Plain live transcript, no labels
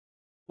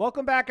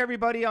Welcome back,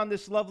 everybody, on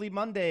this lovely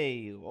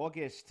Monday,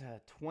 August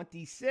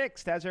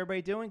 26th. How's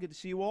everybody doing? Good to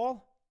see you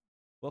all.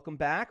 Welcome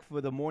back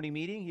for the morning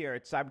meeting here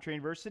at Cybertrain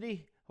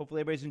University. Hopefully,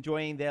 everybody's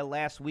enjoying their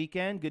last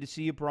weekend. Good to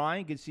see you,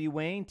 Brian. Good to see you,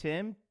 Wayne,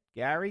 Tim,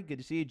 Gary. Good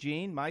to see you,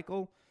 Gene,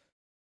 Michael,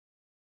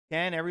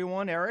 Ken,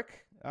 everyone,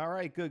 Eric. All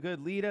right,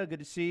 good. Lita, good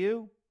to see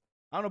you.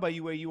 I don't know about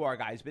you where you are,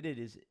 guys, but it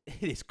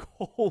is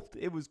cold.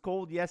 It was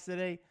cold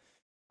yesterday.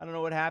 I don't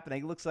know what happened.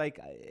 It looks like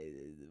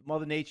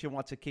Mother Nature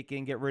wants to kick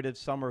in, get rid of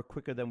summer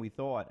quicker than we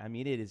thought. I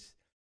mean, it is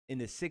in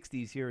the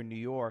 60s here in New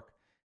York.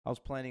 I was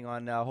planning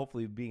on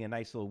hopefully being a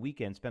nice little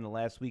weekend, spend the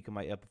last week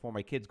of before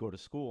my kids go to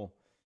school.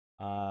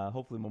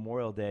 Hopefully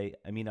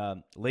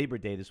Labor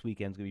Day this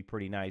weekend is going to be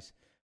pretty nice.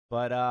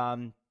 But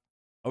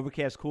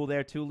overcast, cool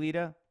there too,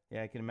 Lita?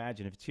 Yeah, I can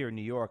imagine. If it's here in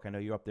New York, I know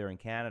you're up there in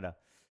Canada.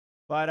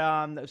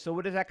 But so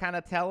what does that kind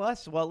of tell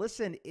us? Well,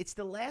 listen, it's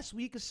the last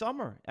week of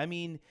summer. I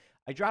mean,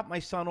 I dropped my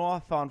son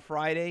off on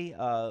Friday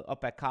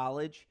up at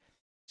college.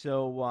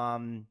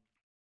 So,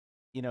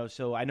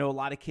 so I know a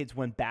lot of kids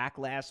went back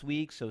last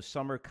week. So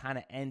summer kind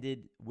of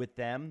ended with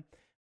them.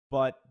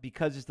 But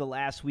because it's the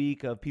last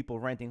week of people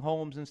renting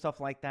homes and stuff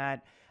like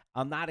that,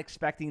 I'm not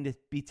expecting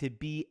to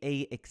be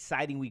a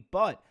exciting week.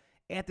 But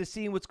after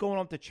seeing what's going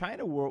on with the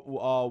China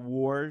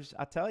wars,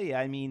 I'll tell you,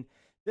 I mean,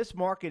 this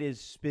market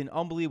has been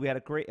unbelievable.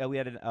 We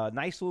had a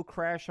nice little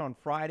crash on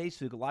Friday,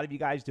 so a lot of you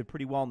guys did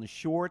pretty well in the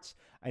shorts.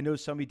 I know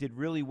somebody did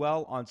really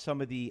well on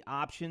some of the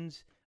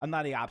options.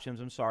 Not the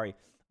options, I'm sorry.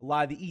 A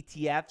lot of the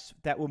ETFs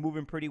that were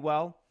moving pretty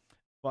well.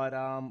 But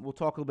we'll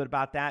talk a little bit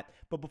about that.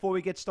 But before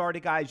we get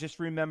started, guys, just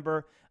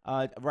remember,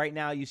 right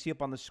now you see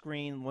up on the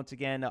screen, once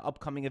again,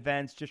 upcoming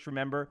events. Just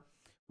remember,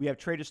 we have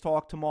Traders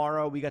Talk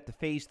tomorrow. We got the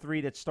Phase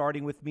 3 that's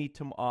starting with me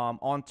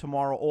on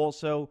tomorrow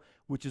also,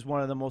 which is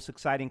one of the most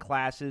exciting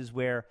classes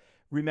where,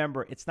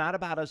 remember, it's not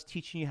about us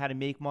teaching you how to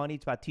make money.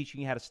 It's about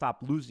teaching you how to stop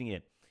losing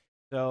it.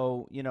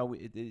 So,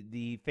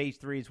 the Phase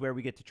 3 is where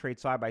we get to trade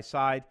side by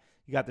side.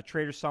 You got the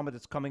Trader Summit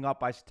that's coming up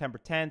by September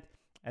 10th.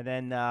 And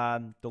then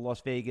the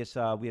Las Vegas,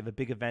 we have a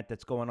big event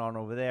that's going on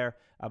over there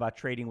about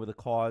trading with a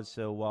cause.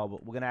 So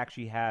we're going to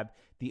actually have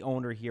the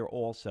owner here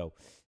also.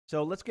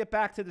 So let's get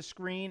back to the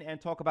screen and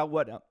talk about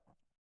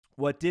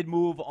what did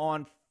move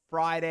on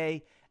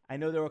Friday. I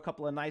know there were a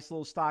couple of nice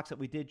little stocks that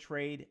we did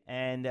trade,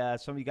 and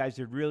some of you guys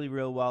did really,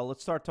 really well.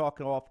 Let's start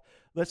talking off.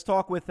 Let's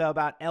talk with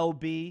about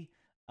LB,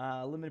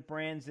 Limited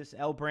Brands. This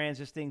L Brands,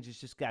 this thing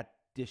just got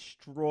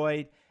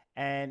destroyed,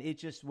 and it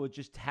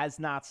just has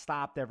not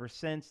stopped ever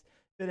since.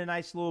 Been a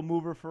nice little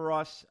mover for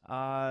us.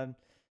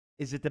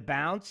 Is it the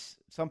bounce?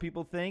 Some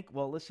people think.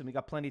 Well, listen, we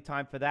got plenty of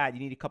time for that.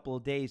 You need a couple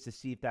of days to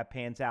see if that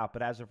pans out.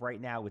 But as of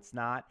right now, it's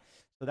not.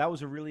 So that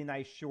was a really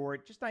nice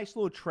short. Just nice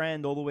little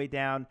trend all the way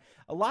down.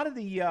 A lot of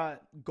the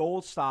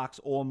gold stocks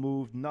all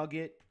moved.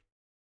 Nugget.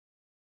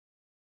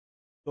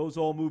 Those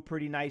all moved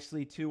pretty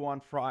nicely, too,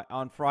 on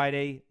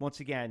Friday.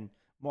 Once again,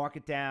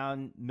 market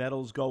down.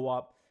 Metals go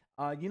up.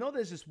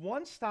 There's this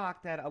one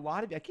stock that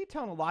I keep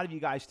telling a lot of you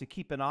guys to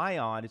keep an eye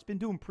on. It's been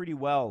doing pretty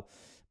well.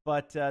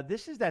 But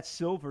this is that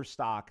silver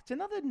stock. It's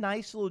another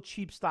nice little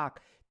cheap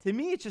stock. To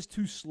me, it's just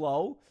too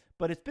slow,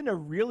 but it's been a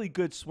really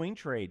good swing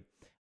trade.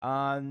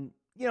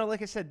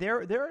 Like I said,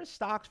 there are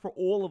stocks for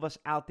all of us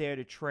out there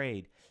to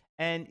trade.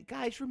 And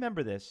guys,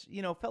 remember this,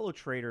 fellow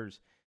traders,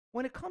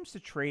 when it comes to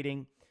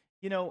trading,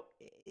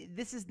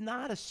 this is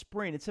not a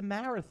sprint. It's a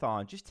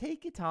marathon. Just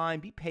take your time,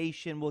 be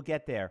patient. We'll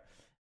get there.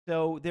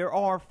 So there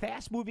are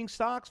fast-moving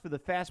stocks for the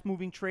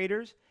fast-moving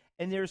traders,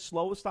 and there's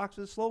slow stocks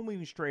for the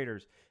slow-moving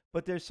traders.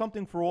 But there's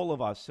something for all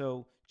of us.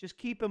 So just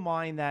keep in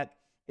mind that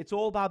it's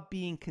all about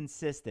being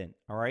consistent,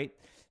 all right?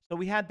 So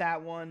we had that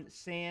one.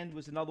 Sand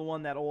was another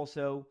one that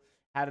also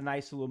had a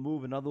nice little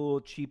move, another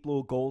little cheap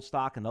little gold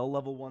stock, another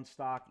level 1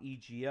 stock,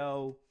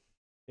 EGO.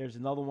 There's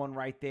another one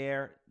right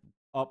there,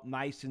 up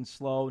nice and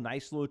slow,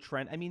 nice little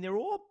trend. I mean, they're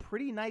all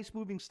pretty nice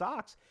moving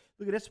stocks.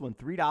 Look at this one,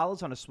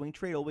 $3 on a swing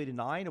trade all the way to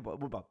 9.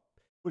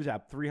 What is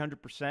that,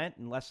 300%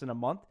 in less than a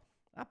month?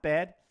 Not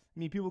bad. I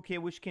mean, people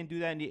can't do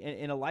that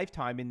in a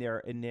lifetime in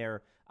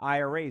their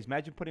IRAs.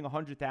 Imagine putting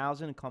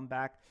 $100,000 and come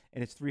back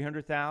and it's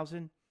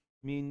 $300,000.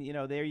 I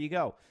mean, there you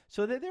go.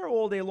 So they're there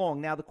all day long.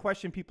 Now, the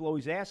question people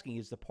always asking,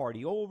 is the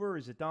party over?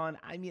 Is it done?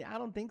 I mean, I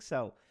don't think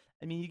so.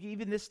 I mean,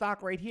 even this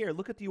stock right here,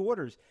 look at the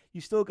orders.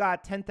 You still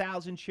got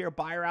 10,000 share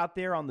buyer out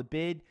there on the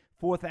bid,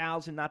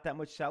 4,000, not that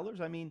much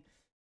sellers. I mean,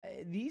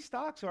 these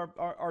stocks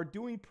are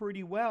doing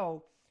pretty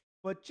well,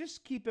 but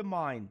just keep in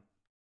mind,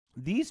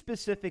 these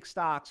specific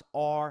stocks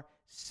are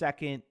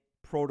second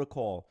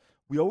protocol.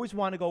 We always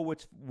want to go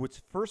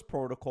what's first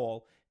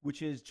protocol,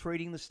 which is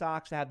trading the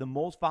stocks that have the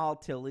most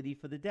volatility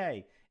for the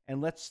day.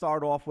 And let's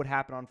start off what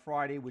happened on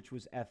Friday, which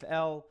was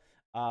FL.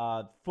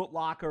 Foot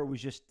Locker was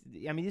just,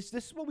 I mean, this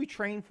is what we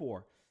train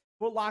for.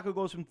 Foot Locker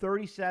goes from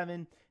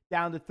 37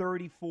 down to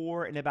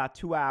 34 in about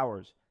 2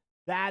 hours.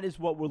 That is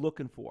what we're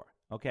looking for,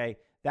 okay?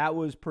 That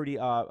was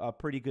a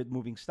pretty good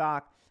moving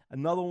stock.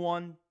 Another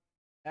one,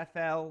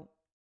 FFHL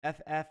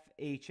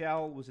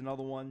was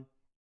another one.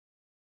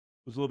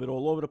 It was a little bit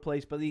all over the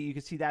place, but you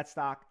can see that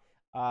stock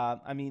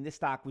I mean, this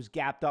stock was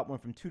gapped up,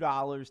 went from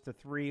 $2 to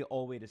 3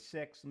 all the way to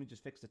 6. Let me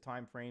just fix the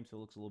time frame so it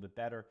looks a little bit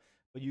better.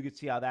 But you can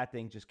see how that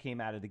thing just came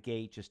out of the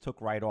gate, just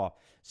took right off.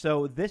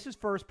 So this is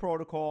first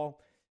protocol.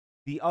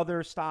 The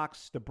other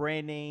stocks, the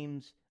brand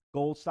names,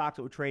 gold stocks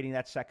that we're trading,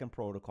 that's second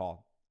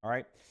protocol. All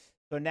right.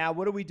 So now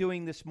what are we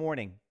doing this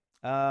morning?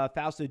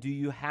 Fausto, do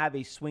you have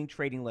a swing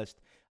trading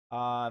list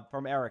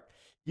from Eric?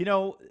 You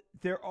know,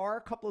 there are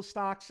a couple of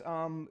stocks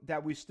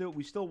that we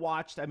still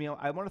watched. I mean,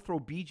 I want to throw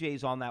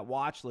BJ's on that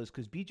watch list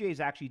because BJ's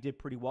actually did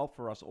pretty well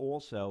for us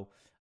also.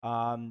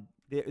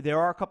 There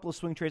are a couple of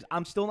swing trades.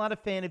 I'm still not a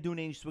fan of doing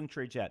any swing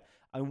trades yet.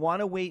 I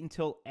want to wait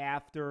until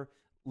after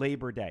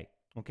Labor Day,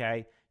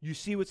 okay? You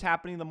see what's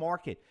happening in the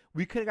market.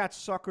 We could have got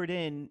suckered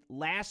in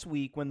last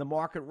week when the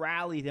market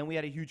rallied, then we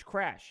had a huge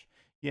crash,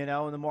 you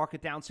know, and the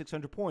market down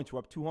 600 points. We're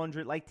up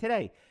 200 like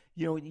today.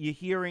 You know, you're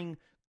hearing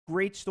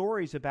great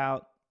stories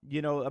about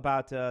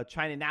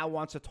China now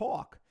wants to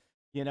talk,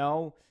 you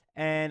know,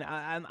 and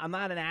I'm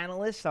not an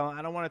analyst, so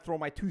I don't want to throw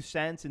my 2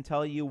 cents and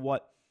tell you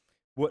what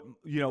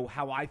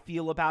how I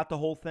feel about the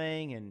whole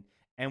thing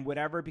and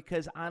whatever,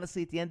 because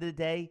honestly, at the end of the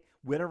day,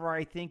 whatever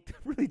I think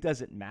really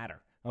doesn't matter.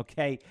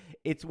 Okay,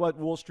 it's what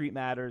Wall Street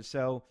matters.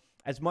 So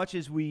as much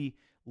as we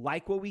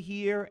like what we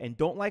hear and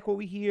don't like what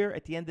we hear,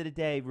 at the end of the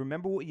day,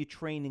 remember what you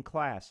trained in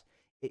class.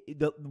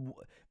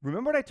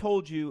 Remember what I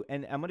told you,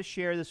 and I'm going to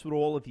share this with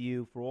all of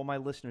you, for all my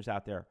listeners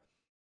out there.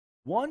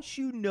 Once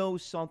you know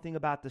something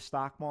about the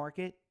stock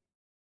market,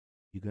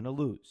 you're going to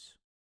lose.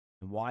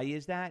 And why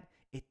is that?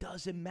 It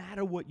doesn't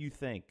matter what you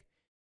think.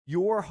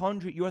 Your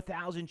 100, your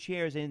 1,000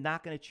 shares are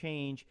not going to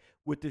change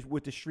what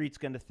the street's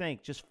going to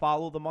think. Just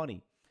follow the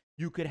money.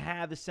 You could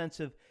have a sense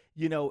of,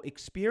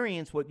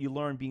 experience what you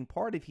learn being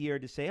part of here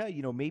to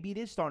say, oh, maybe it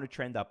is starting to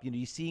trend up.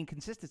 You see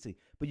inconsistency.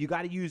 But you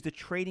got to use the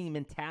trading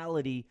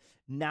mentality,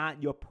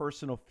 not your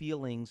personal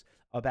feelings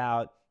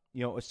about,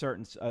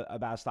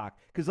 about stock.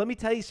 Because let me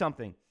tell you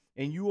something,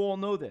 and you all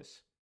know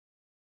this.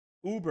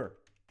 Uber.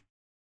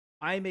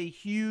 I'm a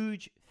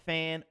huge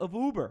fan of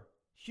Uber.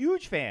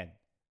 Huge fan.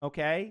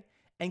 Okay?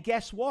 And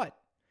guess what?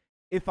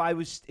 If I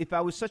was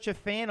such a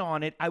fan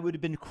on it, I would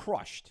have been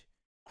crushed.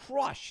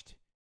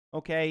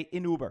 Okay,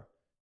 in Uber.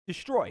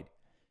 Destroyed.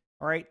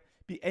 All right?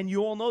 And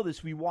you all know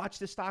this. We watched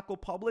the stock go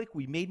public.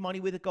 We made money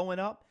with it going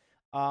up.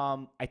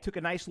 I took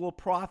a nice little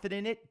profit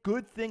in it.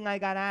 Good thing I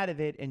got out of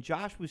it. And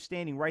Josh was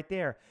standing right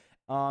there.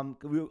 I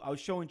was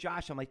showing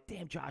Josh. I'm like,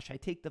 damn, Josh, I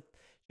take the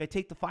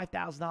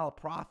 $5,000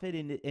 profit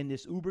in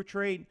this Uber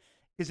trade.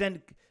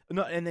 And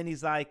then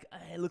he's like,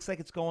 it looks like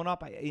it's going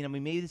up.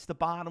 Maybe it's the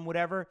bottom,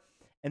 whatever.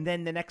 And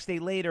then the next day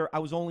later, I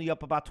was only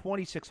up about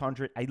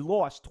 2,600. I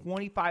lost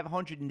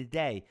 2,500 in a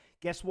day.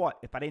 Guess what?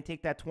 If I didn't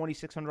take that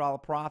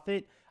 $2,600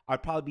 profit,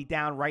 I'd probably be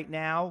down right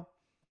now,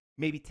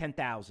 maybe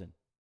 10,000.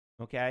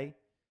 Okay,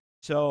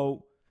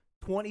 so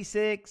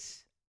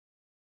 26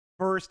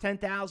 versus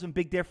 10,000,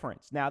 big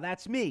difference. Now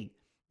that's me.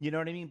 You know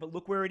what I mean? But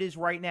look where it is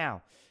right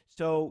now.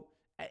 So,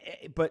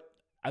 but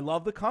I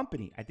love the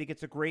company. I think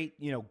it's a great,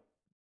 the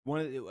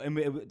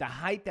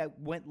hype that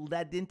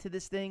led into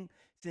this thing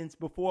since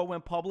before it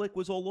went public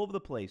was all over the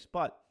place.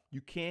 But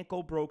you can't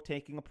go broke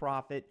taking a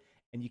profit,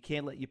 and you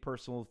can't let your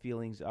personal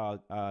feelings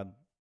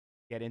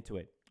get into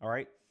it. All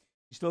right?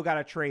 You still got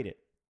to trade it.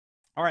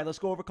 All right, let's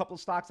go over a couple of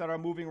stocks that are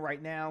moving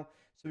right now.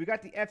 So we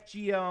got the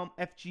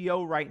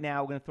FGO right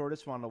now. We're going to throw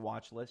this one on the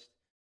watch list.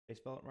 Did I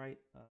spell it right?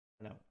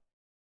 No.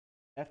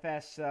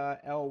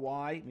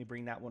 FSLY. Let me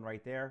bring that one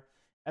right there.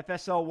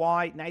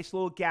 FSLY, nice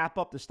little gap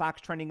up. The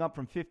stock's trending up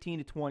from 15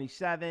 to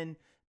 27.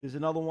 There's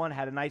another one,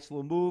 had a nice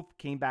little move,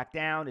 came back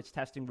down. It's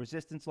testing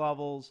resistance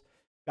levels.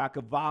 Got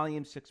good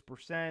volume,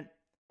 6%.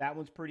 That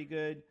one's pretty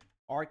good.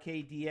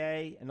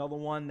 RKDA, another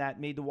one that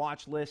made the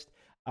watch list.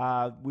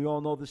 We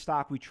all know the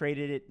stock. We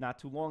traded it not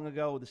too long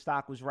ago. The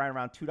stock was right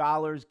around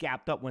 $2,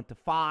 gapped up, went to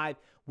 5,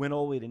 went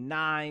all the way to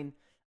 9.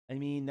 I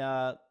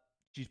mean,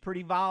 she's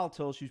pretty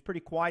volatile. She was pretty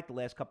quiet the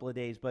last couple of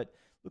days, but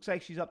looks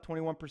like she's up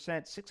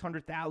 21%,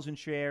 600,000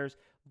 shares.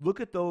 Look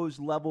at those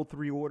level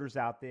 3 orders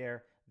out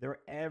there. They're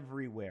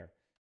everywhere.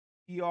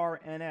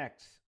 TRNX.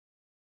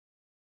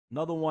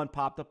 Another one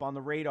popped up on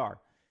the radar.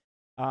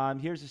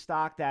 Here's a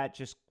stock that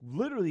just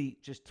literally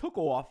just took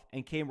off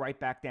and came right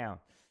back down.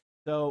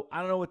 So I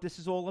don't know what this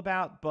is all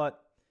about,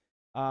 but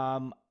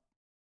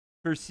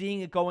for seeing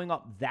it going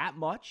up that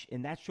much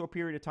in that short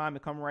period of time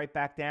and coming right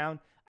back down,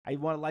 I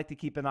want to like to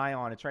keep an eye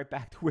on it. It's right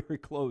back to where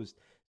it closed.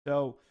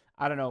 So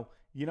I don't know.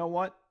 You know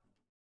what?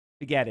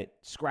 Forget it.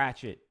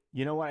 Scratch it.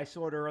 You know what? I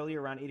saw it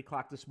earlier around 8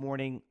 o'clock this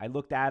morning. I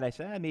looked at it. I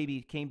said, maybe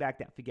it came back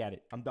down. Forget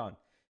it. I'm done.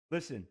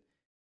 Listen,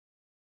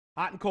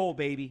 hot and cold,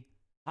 baby.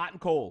 Hot and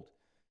cold.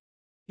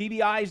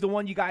 PBI is the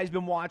one you guys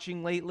been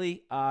watching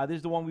lately. This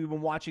is the one we've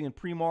been watching in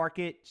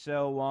pre-market.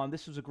 So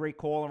this was a great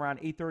call around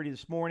 8:30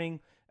 this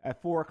morning.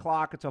 At 4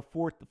 o'clock, it's a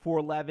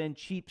 411.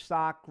 Cheap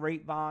stock,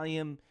 great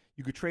volume.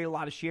 You could trade a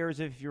lot of shares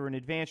if you're an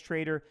advanced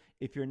trader.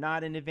 If you're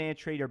not an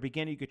advanced trader or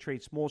beginner, you could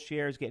trade small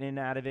shares, getting in and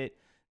out of it.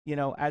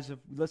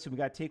 Listen, we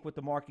got to take what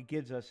the market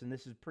gives us, and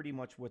this is pretty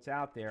much what's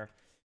out there.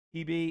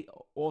 PB,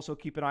 also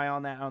keep an eye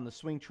on that on the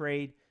swing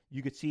trade.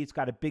 You could see it's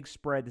got a big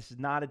spread. This is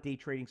not a day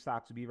trading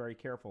stock, so be very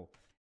careful.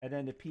 And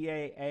then the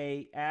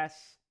PAAS,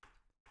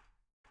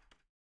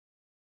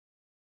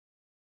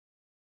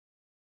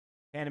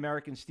 Pan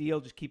American Steel,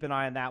 just keep an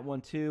eye on that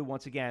one too.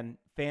 Once again,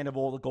 fan of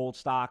all the gold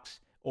stocks,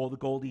 all the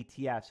gold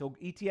ETFs. So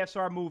ETFs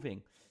are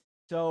moving.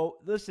 So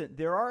listen,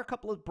 there are a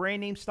couple of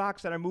brand name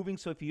stocks that are moving.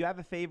 So if you have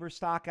a favorite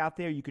stock out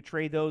there, you could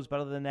trade those. But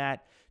other than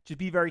that, just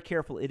be very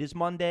careful. It is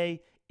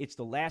Monday. It's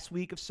the last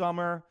week of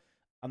summer.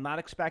 I'm not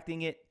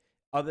expecting it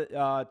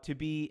to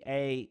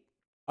be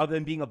other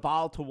than being a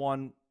volatile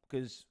one,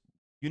 because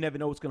you never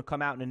know what's going to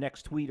come out in the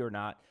next tweet or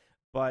not.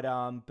 But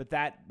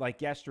that,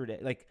 like yesterday,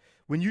 like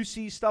when you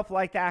see stuff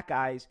like that,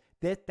 guys,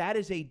 that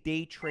is a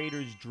day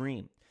trader's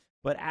dream.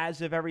 But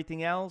as of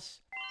everything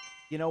else,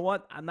 you know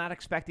what? I'm not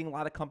expecting a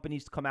lot of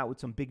companies to come out with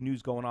some big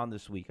news going on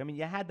this week. I mean,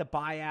 you had the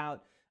buyout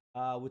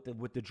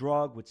with the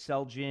drug, with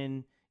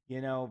Celgene,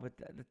 you know, but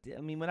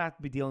I mean, we're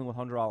not be dealing with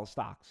 $100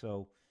 stocks.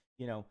 So,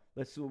 you know,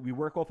 we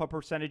work off our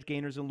percentage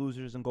gainers and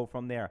losers and go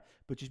from there.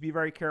 But just be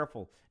very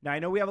careful. Now, I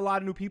know we have a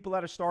lot of new people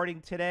that are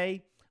starting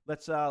today.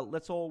 Let's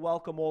all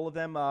welcome all of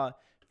them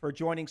for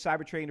joining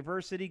Cybertrade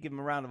University. Give them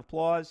a round of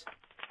applause.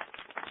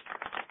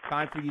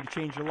 Time for you to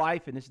change your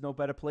life, and there's no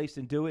better place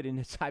than do it in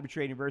the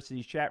Cybertrade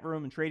University's chat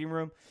room and trading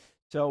room.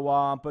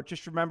 So, but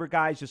just remember,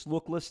 guys, just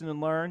look, listen,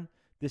 and learn.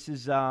 This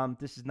is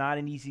not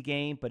an easy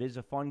game, but it is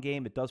a fun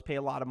game. It does pay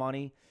a lot of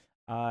money,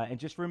 and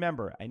just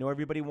remember, I know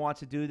everybody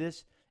wants to do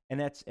this, and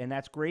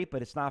that's great,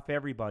 but it's not for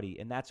everybody,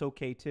 and that's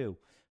okay too.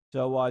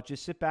 So,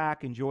 just sit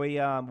back, enjoy,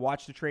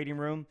 watch the trading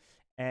room.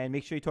 And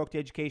make sure you talk to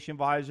education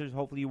advisors.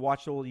 Hopefully you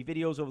watched all the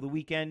videos over the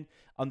weekend,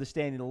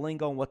 understanding the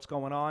lingo and what's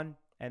going on.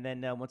 And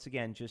then once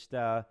again, just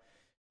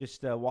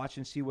watch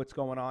and see what's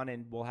going on.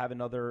 And we'll have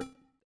another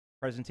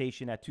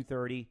presentation at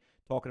 2:30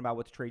 talking about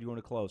what to trade you want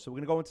to close. So we're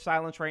going to go into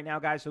silence right now,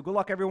 guys. So good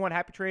luck, everyone.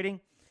 Happy trading.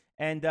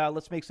 And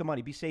let's make some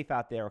money. Be safe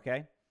out there,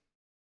 okay?